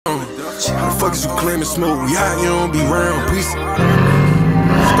Rematch. How the fuck is you claiming smoke? We out, you don't be round. Peace.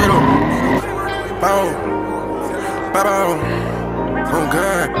 Straight up. Bow. Bow, bow. Oh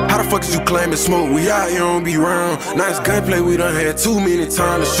God. How the fuck is you claiming smoke? We out, you don't be round. Nice gunplay, we done had too many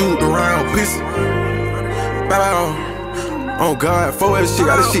times to shoot around. Peace. Bow, bow. Oh God. 4S shit,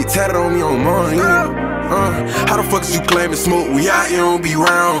 got this shit tatted on me on mine. Yeah. How the fuck is you claiming smoke? We out, you don't be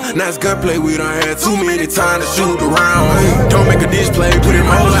round. Nice gunplay, we done had too many times to shoot around. Hey, don't make a display, put it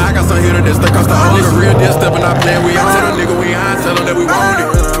on. I got some hitter that stuck off the hole. Nigga real deal stepping out playing, we on. Tell a nigga we high, tell him that we want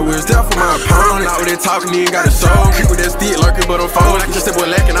it. I was there for my opponent. Out with that talking, he ain't got a soul. Keep with that stick lurking, but I'm folding. I can just say boy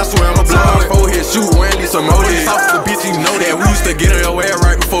lacking, I swear I'm a blow. Forehead shoot, wearing at least some more. Soft the bitch, you know that. We used to get in your way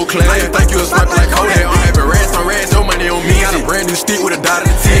right before class. Now you think you a sniper like Kodak. I'm having rats on rats, no money on me. Got a brand new stick with a dot in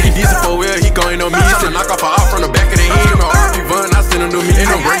the T. He decent for well, he going on me. He knock off a off from the back of the head. My RP Vun, I send him to me. Ain't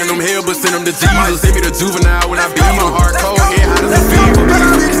no bringing them hell, but send him to Jesus. Send me the juvenile when I beat him. Hardcore, head hot as a fever.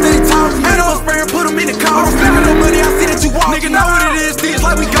 Niggas stay talking. Ain't no spraying, put him in the car. I'm spending no money, I see that you walk. Nigga know what it is, bitch,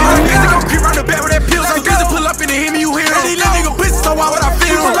 like we go. Niggas gon' creep round the back with that pill. So niggas pull up in the him and you hear him. These little niggas bitches, so why would I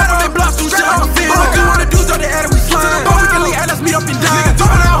feel? Right on that block, some shit like a film. What you wanna do, so they add it, we slime. But we can leave, let's meet up and die. Nigga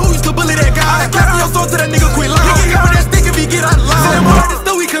talking out who used to bully that guy. Clapping your soul to that nigga quit lying. Nigga get with that stick if he get out of line. Say more like this,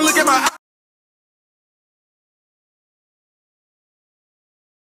 so we can look at my eyes.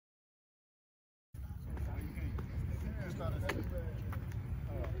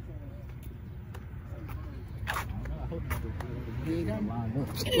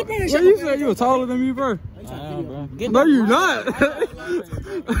 What you said? You were taller than me, bro? Bro. No, you not. Come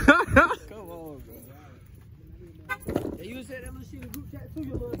on, bro. You said that little shit in group chat too,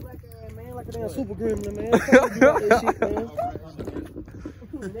 you little black ass man, like a damn super gremlin, man.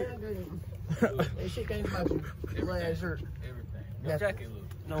 That shit can't about you. That red shirt. Everything. Your jacket look.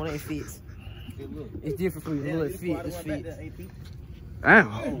 No, it ain't fits. It's different for you. It fit. It's fit.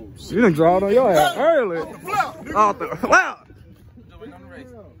 Damn. You done drawed on your ass early. Off the flap.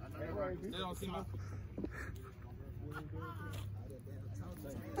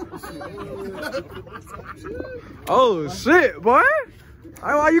 Oh shit, boy!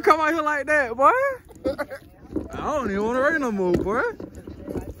 Why you come out here like that, boy? I don't even want to rain no more, boy.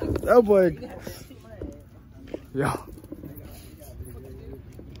 That boy, yeah.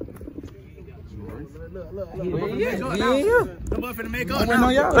 Yeah. Nobody finna make up. I know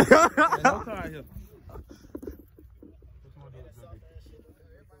y'all.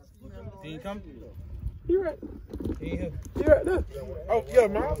 He ain't come? He right. He ain't here. He right there. Oh, yeah,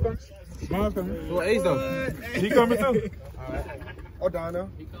 mine's coming. Mine's coming. Well, Ace though. He coming too. Alright. Oh, down there.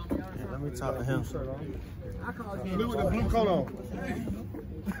 Let me talk to him. Blue with the blue coat on.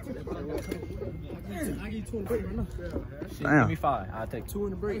 I give you 2 in the break right now. Damn. Give me 5. I'll take 2 in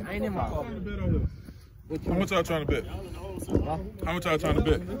the break. I ain't in my car. How much y'all trying to bet? How much y'all trying to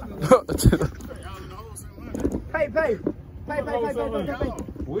bet? Pay.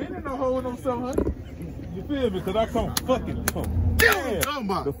 We ain't in no hole with them 700. You feel me? Because I come fucking come. Damn!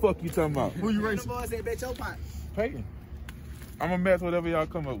 The fuck you talking about? Who you racing? Payton. I'm gonna match whatever y'all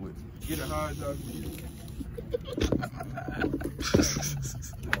come up with. Get it hard, y'all.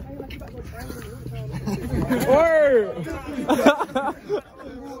 Word!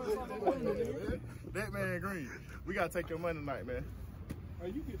 That man green. We gotta take your money tonight, man. Oh,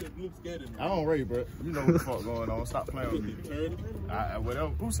 you get that blue Scat in there. I don't rate, bro. You know what the fuck going on. Stop playing with me.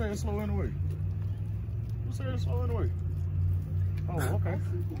 Whatever. Who said slow anyway? Who said slow anyway? Oh, okay.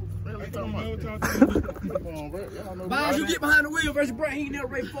 Bob, you get behind the wheel versus Brett. He ain't never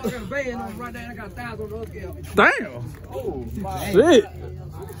raced before. I got a band on right there. I got 1,000 on the other scale. Damn! Oh, Shit!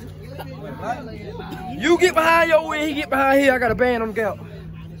 You get behind your wheel, he get behind here. I got a band on the gap.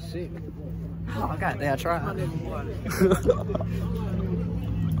 Shit. Oh, I got that. I tried.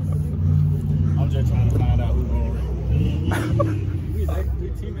 I'm just trying to find out who's going we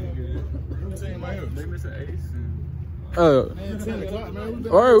teaming here. Who's team right here? They missing Ace. Man, 10 o'clock, man.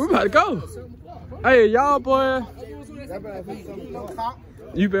 Alright, we about to go. Hey, y'all, boy.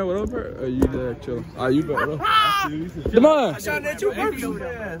 You been with her? Or you there chilling? Oh, you been with her? Come on.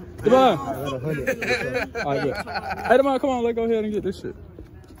 Come on. Alright, good. Hey, come on, let's go ahead and get this shit.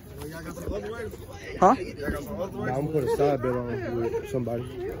 Huh? I'm gonna put a side bet on with somebody.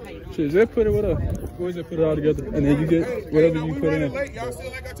 Shit, just put it with us. We'll just put it all together. And then you get whatever you put in. Y'all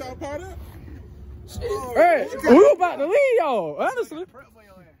still ain't got y'all part up? Hey, we were about to leave y'all, honestly.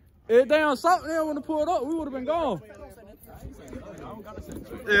 If they on something they want to pull it up, we would have been gone.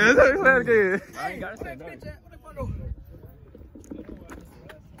 Yeah, say it again. I ain't gotta say nothing.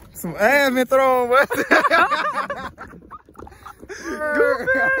 Some ass been thrown, boy. Goofy.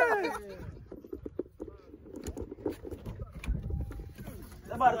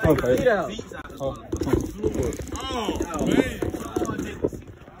 Okay.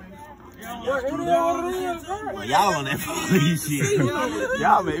 Y'all on that police shit.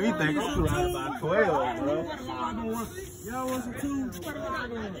 Y'all made me think I'm around about 12, bro.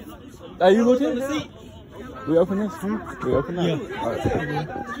 Hey, you looking? We open this? We open that? Yeah. All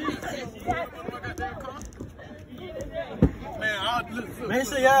right. Make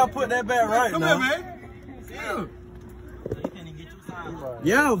sure y'all put that back right now. Come here, man.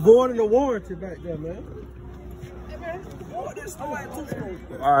 Yeah, voiding the warranty back there, man.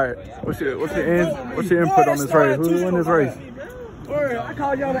 All right. What's your input on this race? Who win this race? I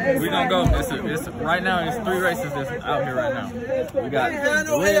called y'all the We gonna go. It's right now. It's 3 races that's out here right now. We got.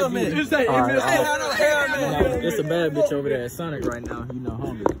 It's a bad bitch over there at Sonic right now. You know,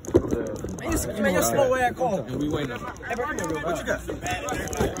 hungry. And we waiting. What you got?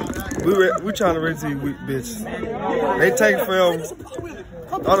 We trying to race these weak bitches. They take forever.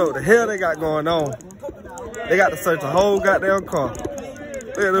 I don't know what the hell they got going on. They got to search the whole goddamn car.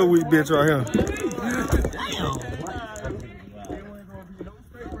 Look at this weak bitch right here.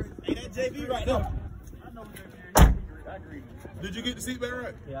 JV right now. Did you get the seat back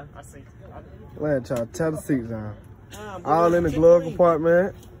right? Yeah, I see. Man, try to tear the seats down. All in the glove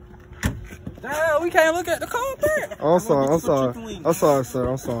compartment. Damn, we can't look at the carpet. I'm sorry, sir.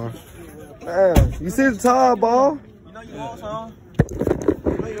 I'm sorry. Damn, you see the tire ball? You know you want some.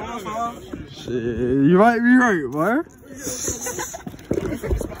 Shit, you might be right, boy.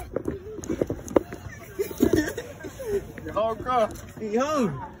 Oh, God.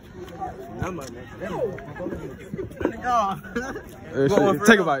 Yo.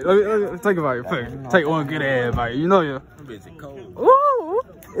 Take a bite. Let me take a bite. Take one good ass bite. You know you. Ooh,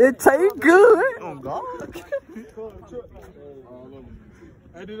 it tastes good. Oh God.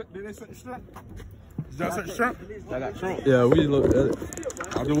 Hey, did they set the strap? Did y'all set the strap? I got Trump. Yeah, we looked at it.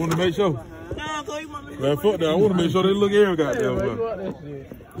 I just want to make sure. Man, fuck that. I want to make sure they look every goddamn way.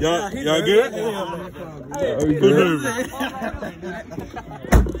 Y'all good? Yeah, we good.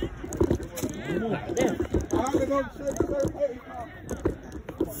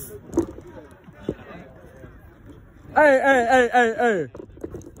 Hey.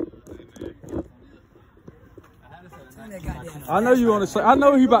 I know you want to say. I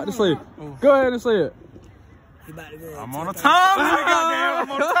know he about to say it. Go ahead and say it. I'm on a time limit, goddamn.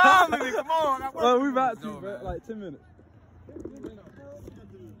 I'm on a time limit. Come on. Well, we about to, bro. Like 10 minutes.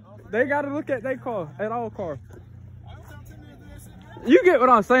 They got to look at their car, at our car. You get what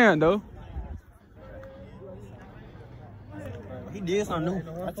I'm saying, though. He did something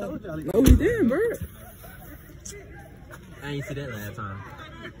new. I told y'all. No, he didn't, bro. I ain't see that last time.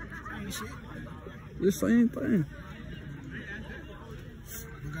 The same thing.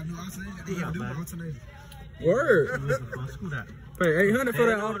 Word. Pay 800 for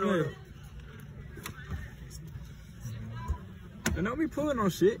that alternate. And don't be pulling on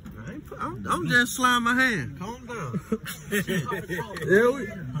shit. I'm just sliding my hand. Calm down. Yeah,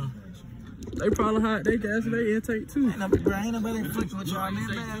 they probably hide their gas and they intake too. Ain't nobody flipping with y'all, man.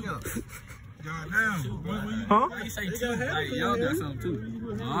 Huh? You say 2. Like, y'all got something too.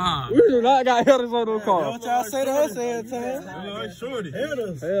 We do not got headers on those cars. What y'all say to us every time? Shorty.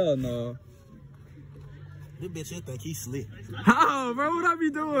 Hell no. This bitch here think he slick. How, bro? What I be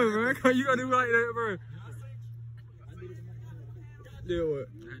doing, bro? You gonna do like that, bro? Do what?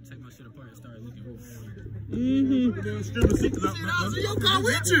 I had to take my shit apart and start looking over. Your car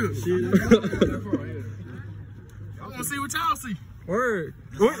with you. I want to see what y'all see. Word.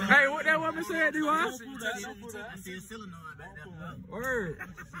 Hey, what that woman said, do I? I see a solenoid back there. Word. Hey,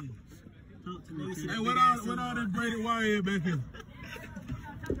 what all this braided wire in back here?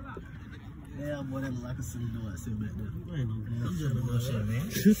 Yeah, boy, that look like a solenoid sitting back there. I'm just no shit, man.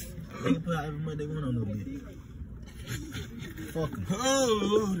 They can put out every money they want on no bit. Fuck them. Oh,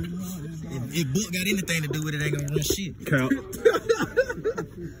 Lord. If Book got anything to do with it, they gonna run shit. Count.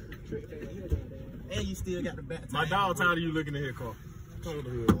 And you still got the back. My dog tired of you looking at his car. Come on the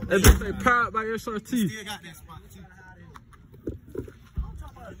hood. That bitch say powered by SRT. Still got that spot too.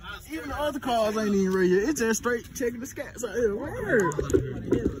 Even the other cars ain't even real yet. It's just straight checking the scats out here. Word.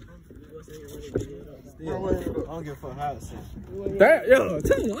 I don't give a fuck how it says. That, yo,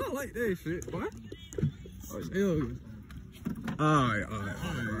 tell me, I don't like that shit, boy. Alright.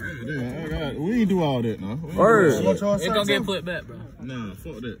 We ain't do all that now. Word. It's gonna get put back, bro. Nah,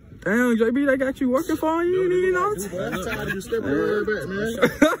 fuck that. Damn, JB, they got you working for you. You know? I'm tired of you stepping right back, man.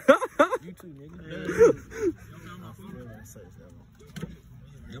 You too, nigga.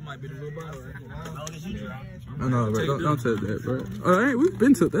 That might be the little bottle right here. I know, bro. Don't take that, bro. Alright, we've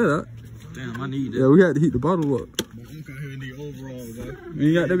been took that out. Damn, I need that. Yeah, we had to heat the bottle up. I'm out here in the overall, bro.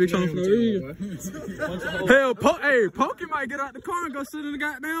 You got that bitch on the floor. Hell, hey, Pokey might get out the car and go sit in the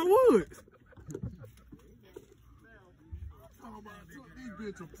goddamn woods.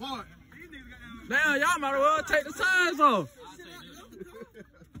 Damn, y'all might as well take the signs off.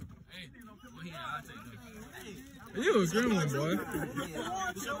 You a gremlin, boy.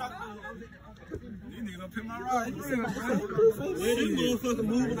 These niggas don't pick my ride. Yeah, these motherfuckers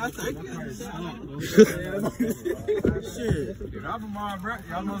moving, I take it. Shit. I'm from my brat.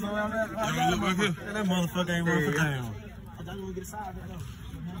 Y'all know something about that? That motherfucker ain't worth a damn. I thought you would get a side right now.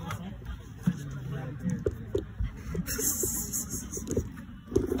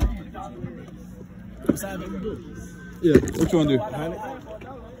 Yeah, what you want to do?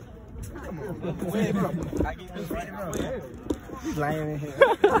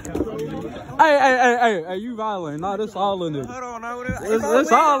 Hey, you violent. Nah, this all in it. Hold on, now.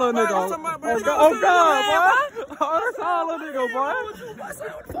 It's all in it, though. Oh, God, boy. Oh, that's all in it, boy.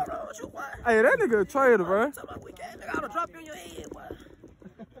 Hey, that nigga a traitor, bro.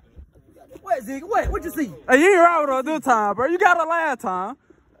 What, Ziggy? What you see? Hey, you ain't right with her this time, bro. You got her last time.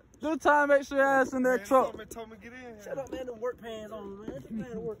 This time, make sure your ass in that truck. Shut up, man. The work pants on, man.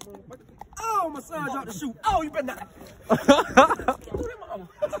 Oh, my son dropped the shoe. Oh, you better not.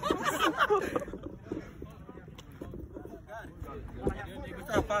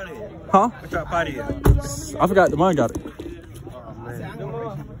 Huh? What's your party at? I forgot the money got it.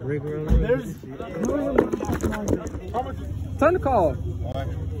 Turn the call.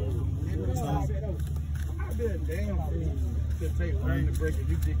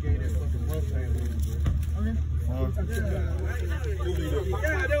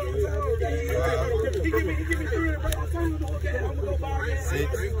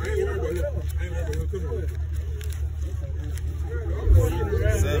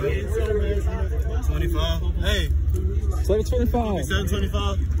 Hey, 725.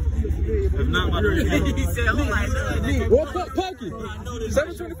 725. If not, my he said, what's up, Pokey?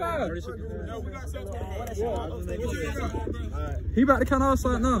 725. He about to come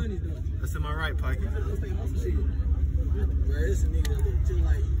outside now. That's in my right pocket. That is him.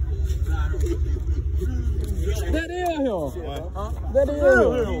 That is him.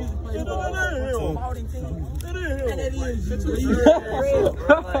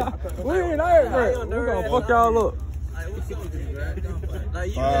 We ain't there, bro. We gonna fuck y'all up. Like,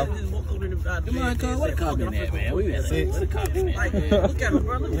 you just walk over to the what a comment that, man. We at 6. What a comment. Like, look at him,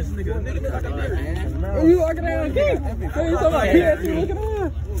 bro. Look at this nigga. Nigga, man. You looking at him again? What you talking about? He at you looking at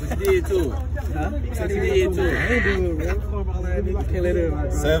him? What you did to him? Huh? What you did to him? I ain't doing it, bro. Can't let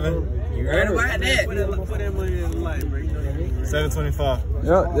it. 7. You heard about that? Put that money in the light, bro. 725.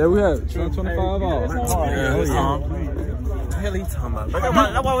 Yeah, there we have 725 off. What the hell he talking about?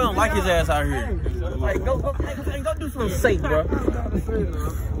 That's why we don't like his ass out here. Like, go do something safe, bro.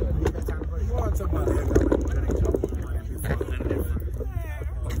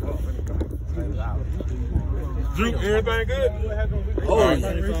 Drink, everything good?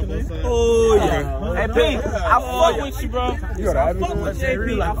 Oh yeah. Hey, P, I fuck with you, bro. I fuck with you,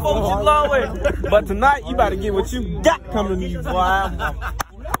 AP. I fuck with you long way. But tonight, you about to get what you got coming to me, boy.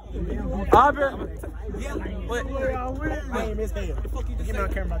 I've been. What? I ain't miss hell. Get me on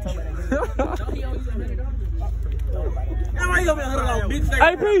camera.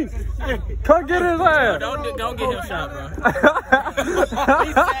 Hey, P, come get his ass. Don't get him shot, bro.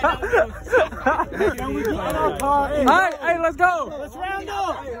 Hey, let's go. Let's round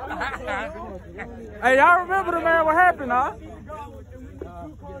up. Hey, y'all remember the man? What happened, huh?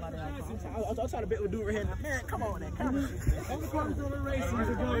 I'm trying to bet with dude right here. Man, come on, man.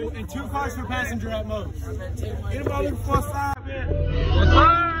 And 2 cars per passenger at most. Anybody looking for a side bet? Yes,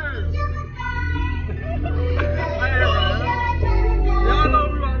 sir. Y'all know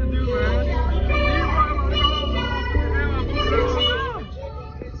what we about to do, man.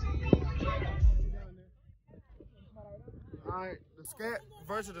 Alright, the Scat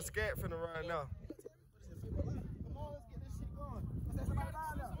versus the Scat finna ride now.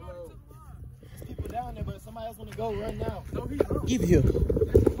 There's people down there, but if somebody else want to go, run now. Give here.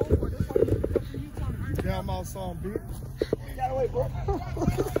 Damn out some bitch.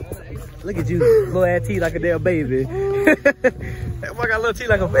 Look at you, little ass teeth like a damn baby. That boy got little teeth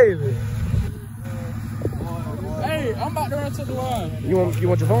like a baby. Hey, I'm about to run to the line. You want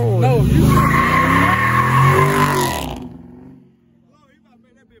your phone? No, you.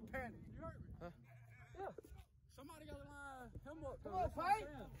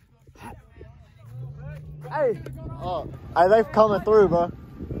 Hey, hey, they coming through, bro.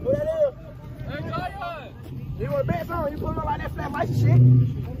 Who that is? Hey, Zion. You want to bet something? You put on like that flat light shit.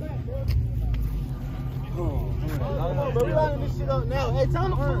 But we lining this shit up now. Hey, tell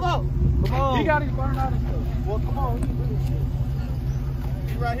him to pull up. Come on. He got his burn out and stuff. Well, come on. We can do this shit.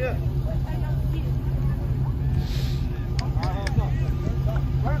 He right here.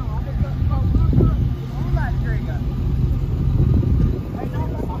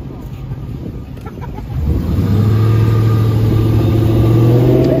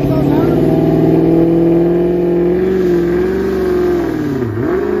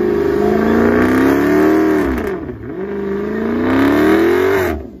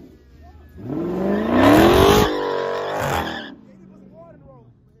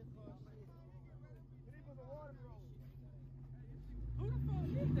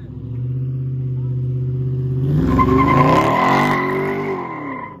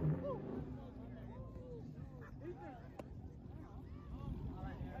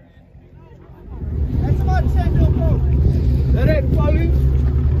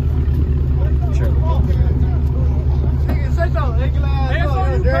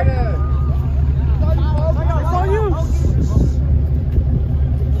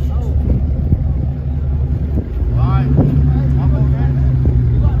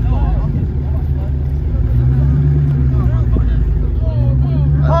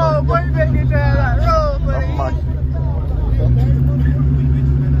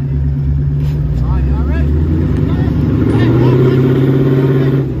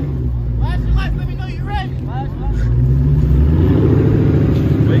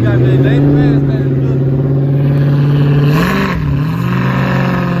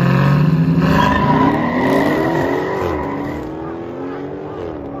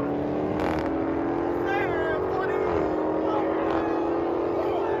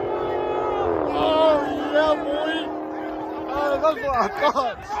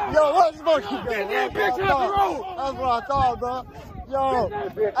 That's what I thought, bro. Yo,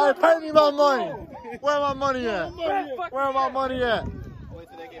 hey, pay me my money. Where my money at? Where my money at? Wait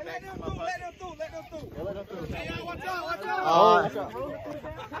till they get back to my pocket. Let them through. All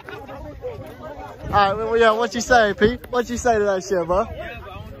right, well, yeah, what you say, Pete? What you say to that shit, bro?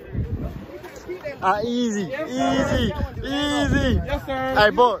 Easy. Yes, sir. Hey,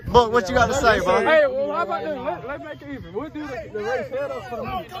 Book, what you got to say, bro? Hey, well, how about this? Let's make it even. We'll do the race head up for the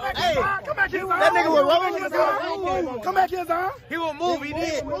money. Hey, come back here, that nigga was rolling his arm. Come back here, Zahn. He will move, he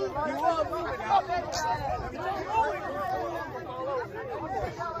did. Hold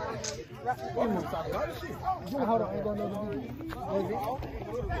on, I ain't gonna know the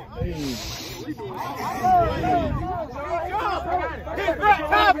He's back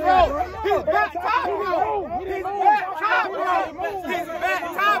top, bro. He's back top, bro. He's back top, bro. He's back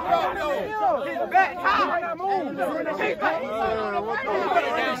top, bro. He's back top.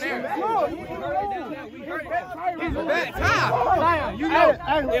 He's back top. You know.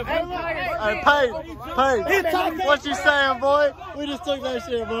 Hey, Pay. What you saying, boy? We just took that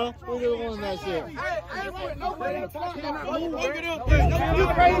shit, bro. We just won that shit. You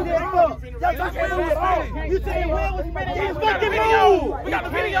crazy as fuck. You say the wheel was spinning. He fucking moved. We got the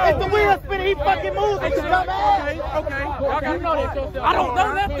video. If the wheel spinning, he fucking moved. Okay. You know that yourself. I don't know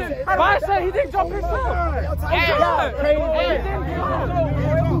nothing. Why say he didn't jump himself? Hey.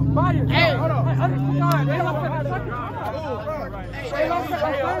 Hold on.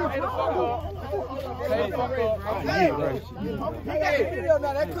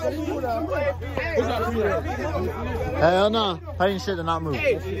 Hell no. Payne shit did not move. Look,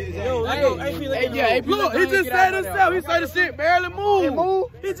 he just said himself. He said the shit barely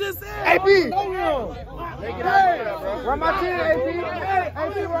moved. He just said. AP. Run my team, AP.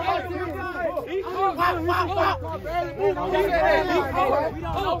 AP, run my team.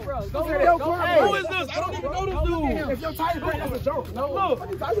 Who is this? I don't even know this dude. If your tire break, that's a joke. No, look. What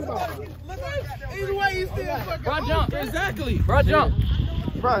are you talking about? Either way, he's still fucking. Bro, jump. Exactly. Bro, jump.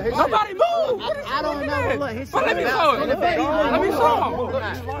 Bro, somebody move! I don't know. Look, his let me show him. Let me show him.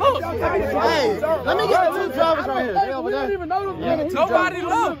 Look. Hey, let me get the two drivers right here. They over there. Nobody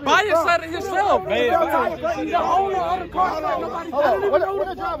look. Bias said it himself, man. The owner of the car said nobody. What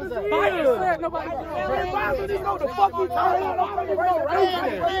the drivers at? Bias said nobody. Everybody didn't know the fuck you talking about.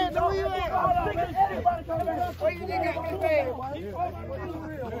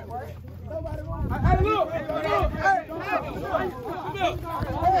 Hey, look. Hey,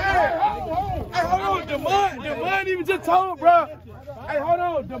 hold on. The mud even just told, bro. Hey, hold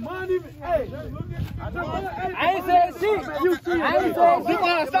on. The money, hey. I ain't saying shit. I ain't saying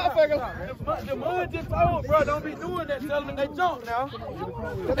shit. Stop fucking. The money just told, bro. Don't be doing that. Tell them they jump now.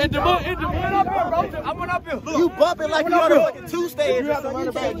 And the money up here, bro. I went up here. You bumping like you on a fucking Tuesday. You have the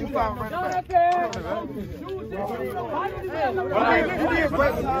money back. You found money back.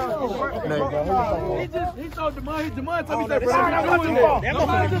 He told the money told me that, bro.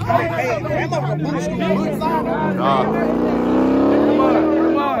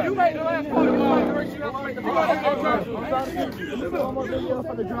 You made the last part. I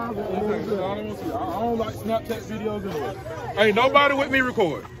don't like Snapchat videos anyway. Ain't nobody with me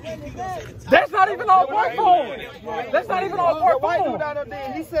record. That's not even on board phone. That's not even on board phone.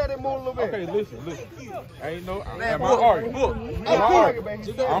 He said it moved a little bit. Okay, listen. Ain't no. I'm not arguing.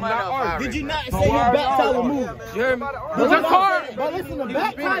 I'm not arguing. Did you not say your back tire moved? You heard me? The car. But listen, the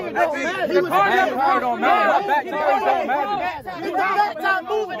back tire don't matter. The car don't matter. The back tire don't matter. The back tire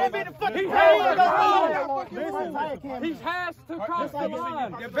moving, that mean the fucking He has to cross the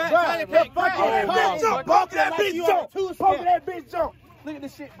line. Bump that bitch jump. Bump that bitch jump. Look at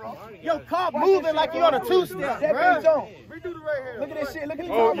this shit, bro. Your car moving like you on a two-step. That bitch jump. Look at this shit. Look at this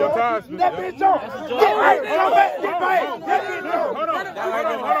car, bro. That bitch jump. Get right. Come back. Get right. That bitch jump. Hold on.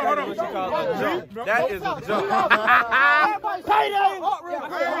 That is a jump.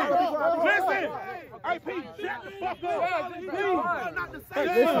 Listen. Hey, Pete, shut the fuck up. Not the same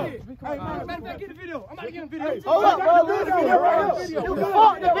shit. Hey, man, get the video. I'm about to get a video. Hold up, bro. Look at the video, bro.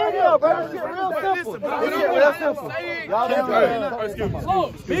 Fuck the video, bro. This shit real simple. This shit real simple. Y'all don't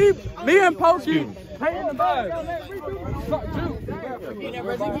Me and Pokey paying the bag.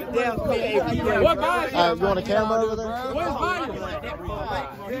 What guy? You want a camera over there? Where's mine?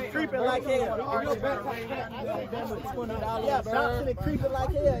 He's creeping like hell. Yeah, Johnson creeping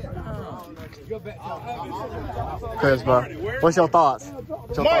like hell. Chris, bro, what's your thoughts?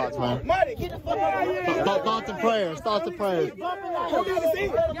 What's your thoughts, man? Thoughts and prayers. Thoughts and prayers. But I'm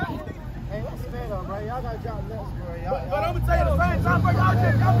gonna tell you the same time, bro. Y'all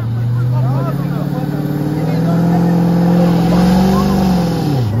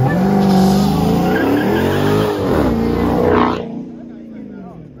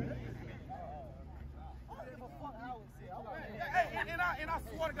and I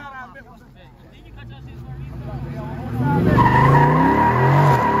swear to God, I admit what you said. Did you cut your shit for me?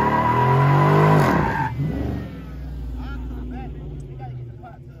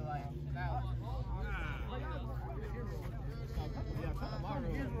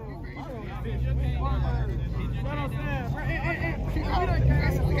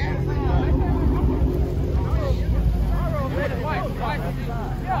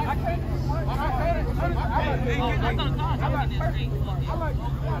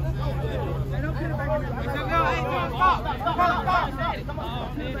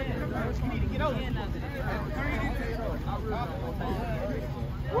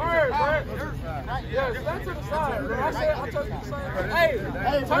 Hey,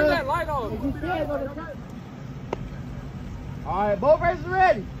 turn that light on. All right, boat races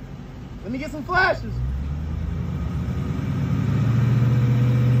ready. Let me get some flashes.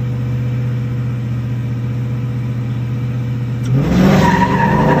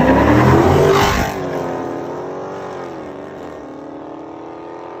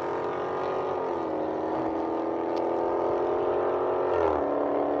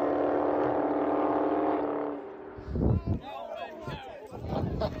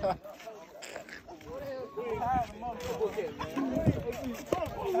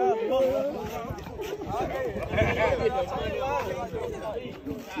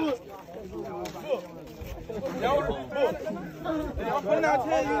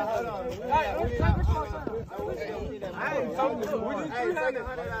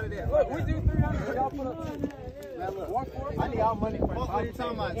 I need all money for it. What are you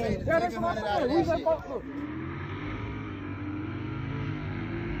talking about? Take $100 out of that shit.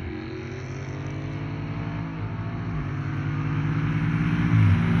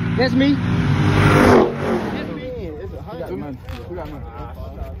 That's me. That's me. It's 100. We got money.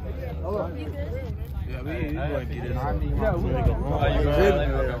 Yeah, we gonna get it.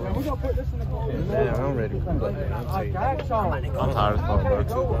 Yeah, we gonna put this in the car. Yeah, I'm ready. I'm tired as fuck, bro.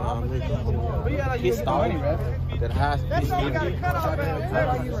 It's starting. That high speed. I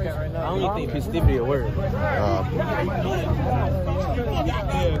don't even think festivity a word.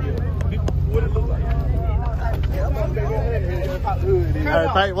 Hey,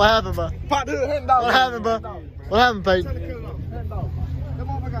 Peyton, what happened, bro? Pop the hood, What happened, bro? What happened, Peyton?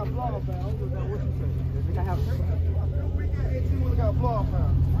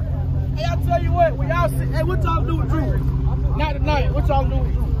 Hey, I tell you what, when y'all see, hey, what y'all do with Drew? Not tonight. What y'all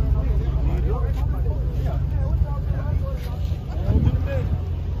doing?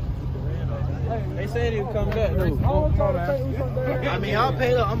 They said he would come back, though. I mean, I'll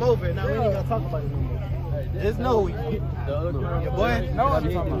pay up. I'm over it. Now we ain't gonna talk about it no more. Just know your boy.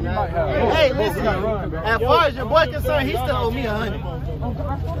 Hey, listen. As far as your boy concerned, he still owe me 100.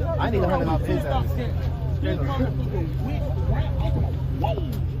 I need 100 off his ass.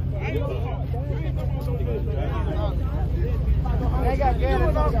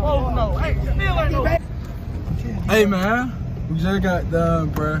 Hey man, we just got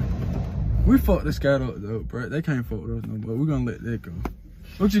done, bruh. We fucked the Scat up though, bruh. They can't fuck with us no more. We're gonna let that go.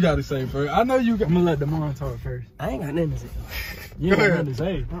 What you got to say, bro? I know you got. I'm gonna let the mom talk first. I ain't got nothing to say. You ain't got nothing to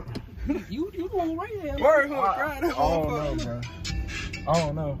say. You won't right there. Word, who cried? I don't know, bro. I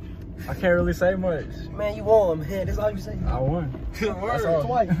don't know. I can't really say much. Man, you won, man. That's all you say. I won. Word.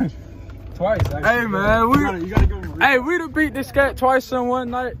 Twice. Twice. Hey man, you gotta go. Hey, we done beat the Scat twice in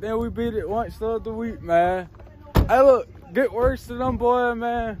one night. Then we beat it once the other week, man. Hey, look, get worse to them, boy,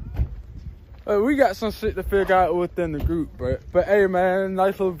 man. We got some shit to figure out within the group, but hey, man,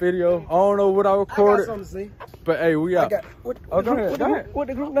 nice little video. I don't know what I recorded. I got something to say. But hey, we out. Go ahead. What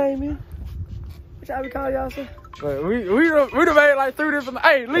the group name is? What y'all call y'all, sir? But we done made like 3 different.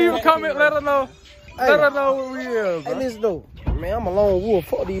 Hey, leave a comment. Let us know. Let us know what we is. Hey, listen though, man, I'm a lone wolf.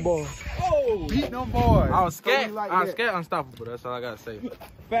 Fuck these boys. Oh, beat them boys. I was Scat. I was Scat unstoppable. That's all I gotta say.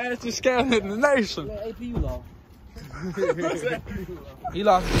 Fastest Scat in the nation. Yeah, AP, you lost. He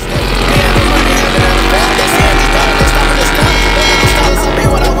lost.